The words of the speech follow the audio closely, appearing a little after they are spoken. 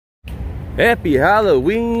Happy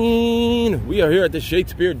Halloween! We are here at the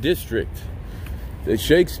Shakespeare District. The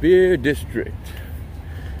Shakespeare District.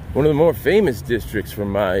 One of the more famous districts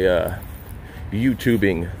from my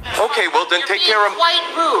YouTubing. Okay, well then take care of.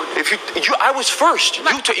 Quite rude. If you I was first. You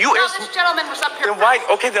asked. This gentleman was up here. Then why?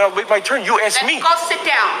 Okay, then I'll wait my turn. You asked me. Go sit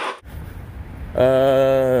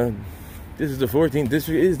down. This is the 14th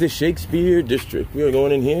district. It is the Shakespeare District. We are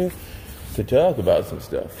going in here to talk about some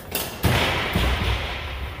stuff.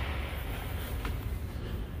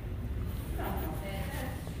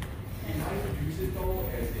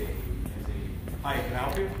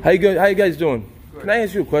 How you guys doing? Good. Can I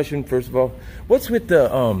ask you a question first of all? What's with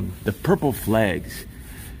the purple flags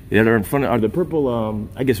that are in front of, are the purple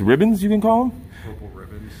I guess ribbons you can call them? Purple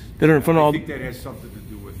ribbons. That are in front of all. I think that has something to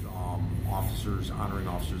do with officers, honoring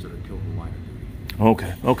officers that are killed in the line of duty.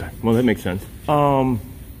 Okay, okay. Well, that makes sense. Can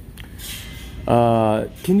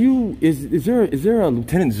you is there a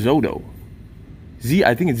Lieutenant Zodo?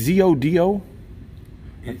 I think it's Z-O-D-O.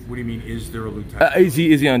 What do you mean? Is there a lieutenant? Is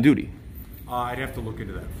he on duty? I'd have to look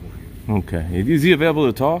into that for you. Okay. Is he available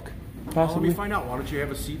to talk? Possibly. Let me find out. Why don't you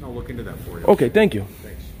have a seat and I'll look into that for you. Okay, thank you.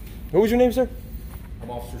 Thanks. What was your name, sir?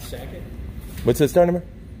 I'm Officer Sackett. What's the star number?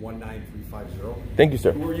 19350. Thank you,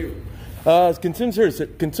 sir. Who are you?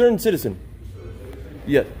 Concerned citizen.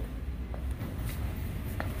 Yes.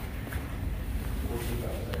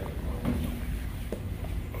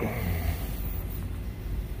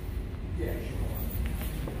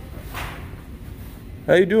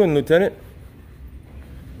 How you doing, Lieutenant?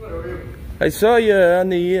 What are you? I saw you on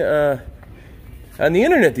the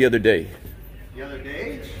internet the other day. The other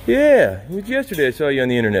day? Yeah, it was yesterday I saw you on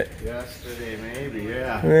the internet. Yesterday, maybe,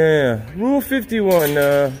 yeah. Yeah. Rule 51,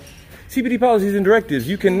 CPD policies and directives.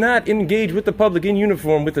 You cannot engage with the public in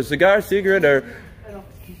uniform with a cigar, cigarette, or...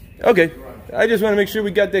 Okay. I just want to make sure we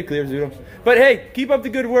got that clear, Zudo. But hey, keep up the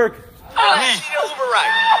good work. Let me see the Uber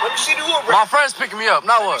ride. Let me see the Uber My ride. friend's picking me up.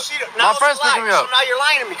 Now what? My friend's picking me up. So now you're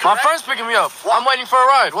lying to me, My correct? friend's picking me up. Walk. I'm waiting for a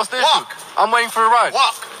ride. What's the Walk. issue? I'm waiting for a ride.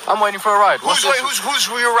 Walk. I'm waiting for a ride. What's the issue?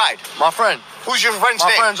 Who's your ride? My friend. Who's your friend's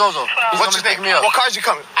My name? friend Zozo. He's What's gonna his pick name? me up. What car's he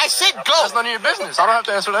coming? I said go. That's none of your business. I don't have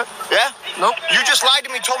to answer that. Yeah? Nope. You just lied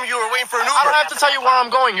to me, told me you were waiting for an Uber. I don't have to tell you where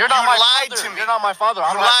I'm going. You're not You my lied father. to me. You're not my father.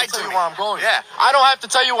 I You don't have lied to tell to you me. where I'm going. Yeah. I don't have to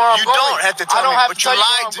tell you where I'm You going. don't have to tell I don't me, have but to tell you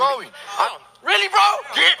you lied where I'm to me. going. Really, bro?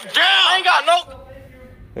 Get down. I ain't got no...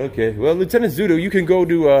 Okay, well, Lieutenant Zudo, you can go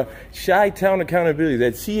to Chi-Town Accountability.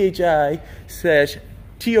 That's CHI/TOWN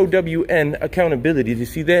Accountability to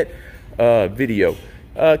see that video.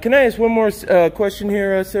 Can I ask one more question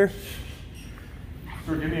here, sir?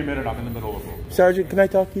 Sure, give me a minute. I'm in the middle of it. Sergeant, can I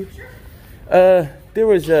talk to you? There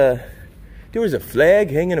was a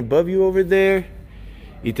flag hanging above you over there.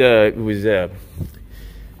 It was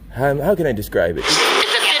how can I describe it? It's a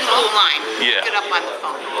thin blue line. Yeah. Get up on the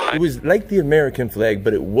phone. It was like the American flag,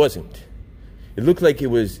 but it wasn't. It looked like it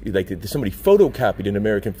was like somebody photocopied an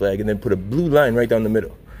American flag and then put a blue line right down the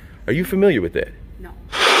middle. Are you familiar with that? No.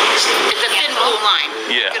 It's a thin blue line.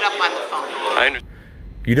 Yeah. Get up on the phone. I understand.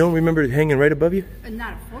 You don't remember it hanging right above you?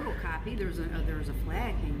 Not a photocopy. There's a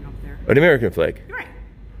flag hanging up there. An American flag? You're right.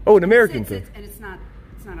 Oh, an American flag. And it's not up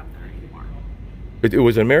there anymore. It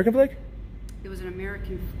was an American flag? It was an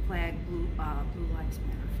American flag, Blue Lives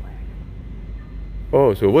Matter flag.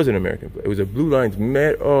 Oh, so it was an American flag. It was a blue lines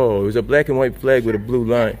mat. Oh, it was a black and white flag with a blue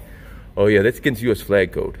line. Oh yeah, that's against U.S.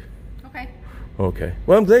 flag code. Okay. Okay.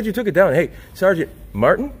 Well, I'm glad you took it down. Hey, Sergeant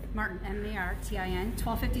Martin? Martin, M-A-R-T-I-N,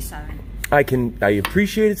 1257. I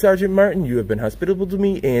appreciate it, Sergeant Martin. You have been hospitable to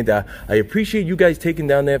me, and I appreciate you guys taking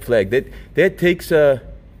down that flag. That takes a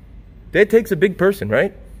big person,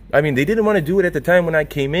 right? I mean, they didn't want to do it at the time when I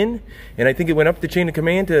came in, and I think it went up the chain of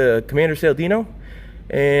command to Commander Saldino.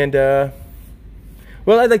 And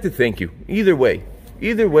well, I'd like to thank you. Either way,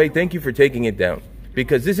 thank you for taking it down,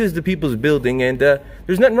 because this is the people's building, and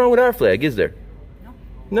there's nothing wrong with our flag, is there?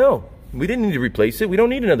 No, we didn't need to replace it. We don't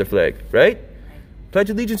need another flag, right? Pledge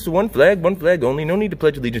allegiance to one flag only. No need to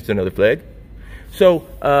pledge allegiance to another flag. So,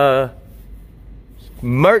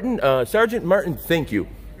 Sergeant Martin, thank you.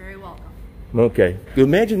 Very welcome. Okay.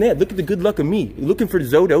 Imagine that. Look at the good luck of me. Looking for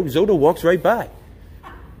Zodo. Zodo walks right by.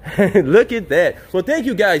 Look at that. Well, thank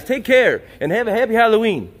you guys. Take care and have a happy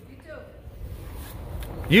Halloween. You too.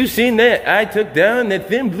 You seen that? I took down that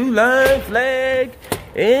thin blue line flag,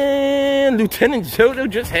 and Lieutenant Zodo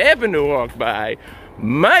just happened to walk by.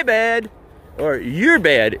 My bad. Or you're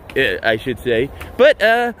bad, I should say. But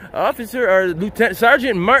Officer or Lieutenant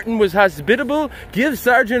Sergeant Martin was hospitable. Give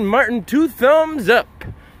Sergeant Martin 2 thumbs up.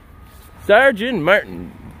 Sergeant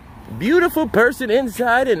Martin, beautiful person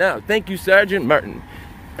inside and out. Thank you, Sergeant Martin.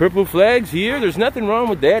 Purple flags here. There's nothing wrong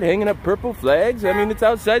with that, hanging up purple flags. I mean, it's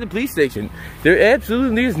outside the police station. There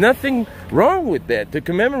absolutely is nothing wrong with that. To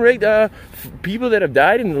commemorate people that have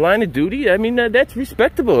died in the line of duty, I mean, that's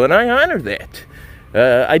respectable, and I honor that.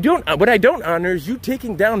 What I don't honor is you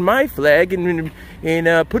taking down my flag and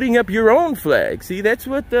putting up your own flag. See, that's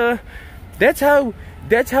what, that's how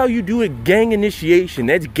you do a gang initiation.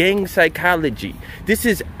 That's gang psychology. This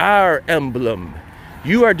is our emblem.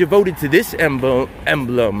 You are devoted to this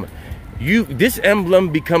emblem. This emblem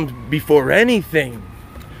becomes before anything.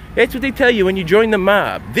 That's what they tell you when you join the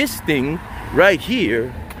mob. This thing right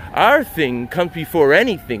here, our thing, comes before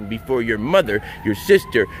anything. Before your mother, your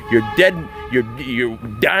sister, your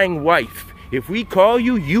dying wife. If we call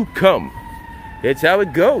you, you come. That's how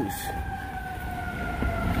it goes.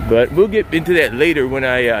 But we'll get into that later when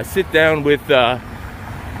I sit down with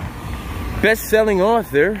best-selling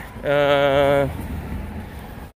author